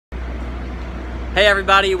Hey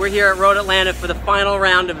everybody, we're here at Road Atlanta for the final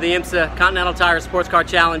round of the IMSA Continental Tire Sportscar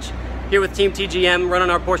Challenge. Here with TeamTGM, running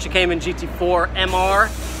our Porsche Cayman GT4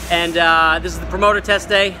 MR. And this is the promoter test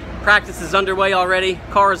day. Practice is underway already.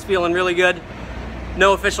 Car is feeling really good.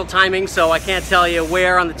 No official timing, so I can't tell you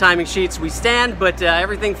where on the timing sheets we stand, but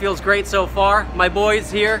everything feels great so far. My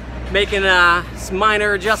boys here making some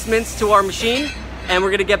minor adjustments to our machine, and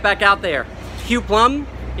we're gonna get back out there. Hugh Plum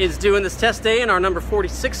is doing this test day in our number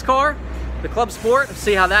 46 car. The Club Sport,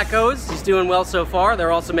 see how that goes. He's doing well so far. They're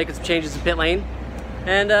also making some changes in pit lane.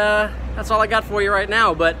 And that's all I got for you right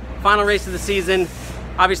now. But final race of the season,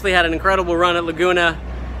 obviously had an incredible run at Laguna.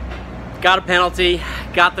 Got a penalty,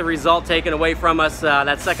 got the result taken away from us.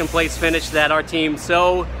 That second place finish that our team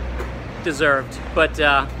so deserved. But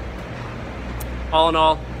all in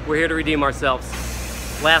all, we're here to redeem ourselves.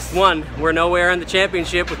 Last one, we're nowhere in the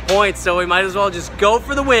championship with points, so we might as well just go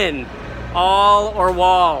for the win. All or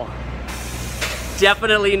wall.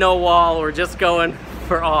 Definitely no wall, we're just going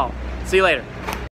for all. See you later.